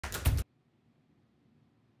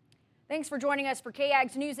Thanks for joining us for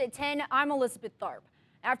KAGS News at 10. I'm Elizabeth Tharp.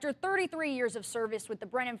 After 33 years of service with the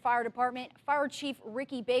Brenham Fire Department, Fire Chief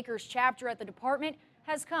Ricky Boeker's chapter at the department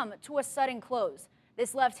has come to a sudden close.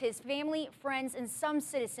 This left his family, friends, and some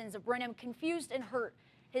citizens of Brenham confused and hurt.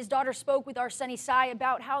 His daughter spoke with our Sunny Sai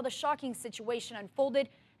about how the shocking situation unfolded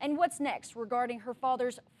and what's next regarding her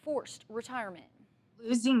father's forced retirement.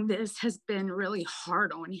 Losing this has been really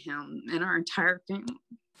hard on him and our entire family.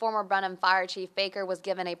 Former Brenham Fire Chief Boeker was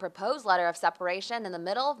given a proposed letter of separation in the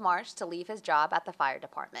middle of March to leave his job at the fire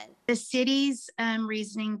department. The city's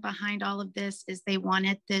reasoning behind all of this is they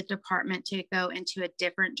wanted the department to go into a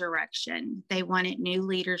different direction. They wanted new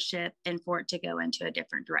leadership and for it to go into a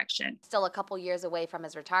different direction. Still a couple years away from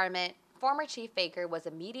his retirement, former Chief Boeker was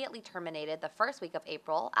immediately terminated the first week of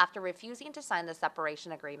April after refusing to sign the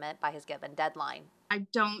separation agreement by his given deadline. I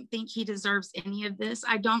don't think he deserves any of this.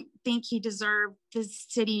 I don't think he deserved the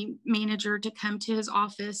city manager to come to his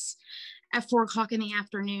office at 4 o'clock in the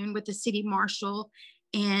afternoon with the city marshal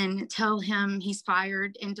and tell him he's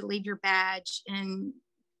fired and to leave your badge and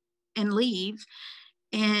leave,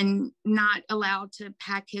 and not allowed to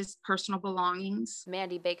pack his personal belongings.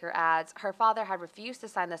 Mandy Boeker adds her father had refused to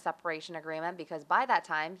sign the separation agreement because by that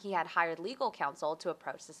time he had hired legal counsel to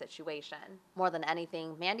approach the situation. More than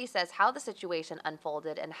anything, Mandy says how the situation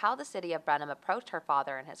unfolded and how the city of Brenham approached her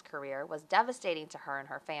father in his career was devastating to her and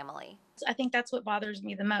her family. I think that's what bothers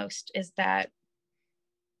me the most, is that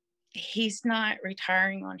he's not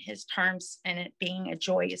retiring on his terms and it being a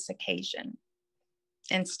joyous occasion.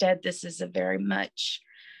 Instead, this is a very much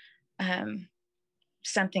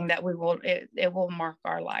something that it will mark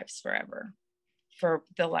our lives forever for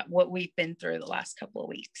what we've been through the last couple of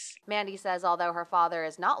weeks. Mandy says although her father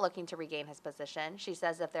is not looking to regain his position, she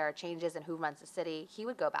says if there are changes in who runs the city, he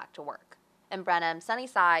would go back to work. In Brenham, Sunny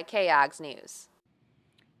Sai, KAGS News.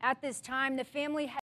 At this time, the family